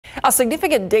A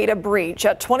significant data breach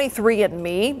at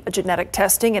 23andMe, a genetic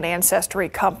testing and ancestry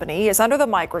company, is under the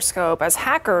microscope as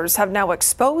hackers have now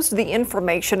exposed the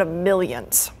information of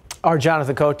millions. Our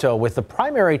Jonathan Cotto with the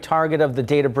primary target of the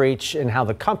data breach and how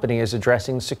the company is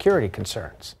addressing security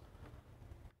concerns.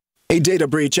 A data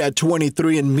breach at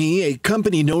 23andMe, a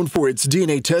company known for its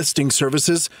DNA testing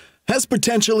services, has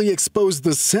potentially exposed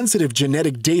the sensitive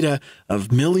genetic data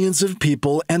of millions of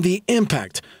people, and the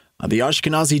impact on the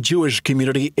Ashkenazi Jewish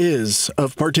community is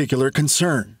of particular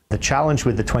concern. The challenge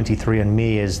with the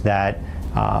 23andMe is that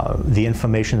the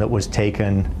information that was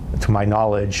taken, to my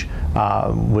knowledge,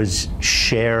 was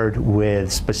shared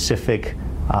with specific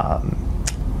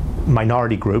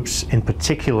minority groups, in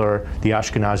particular the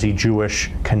Ashkenazi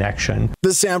Jewish connection.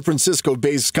 The San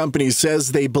Francisco-based company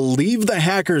says they believe the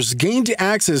hackers gained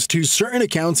access to certain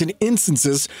accounts in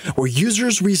instances where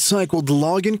users recycled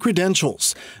login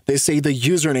credentials. They say the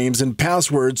usernames and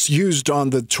passwords used on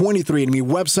the 23andMe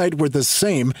website were the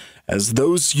same as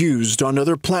those used on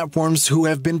other platforms who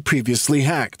have been previously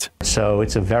hacked. So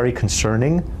it's a very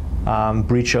concerning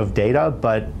breach of data,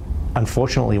 but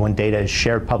unfortunately, when data is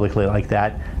shared publicly like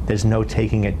that, there's no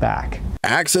taking it back.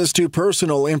 Access to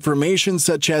personal information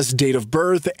such as date of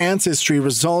birth, ancestry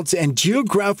results, and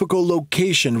geographical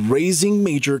location raising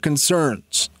major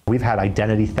concerns. We've had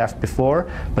identity theft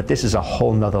before, but this is a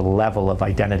whole nother level of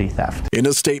identity theft. In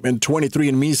a statement,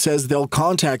 23andMe says they'll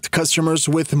contact customers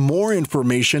with more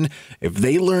information if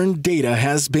they learn data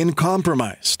has been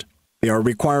compromised. They are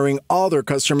requiring all their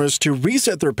customers to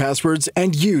reset their passwords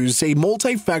and use a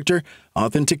multi-factor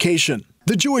authentication.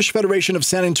 The Jewish Federation of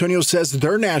San Antonio says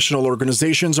their national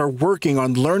organizations are working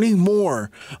on learning more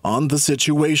on the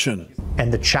situation.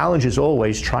 And the challenge is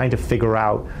always trying to figure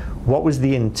out what was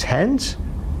the intent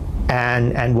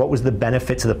and what was the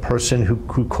benefit to the person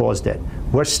who caused it.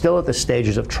 We're still at the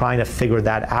stages of trying to figure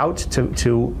that out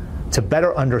to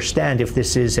better understand if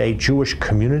this is a Jewish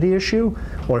community issue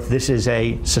or if this is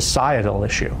a societal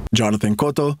issue. Jonathan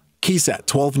Cotto, KSAT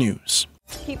 12 News.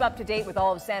 Keep up to date with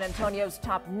all of San Antonio's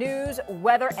top news,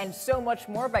 weather, and so much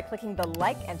more by clicking the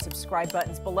like and subscribe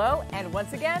buttons below. And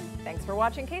once again, thanks for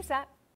watching KSAT.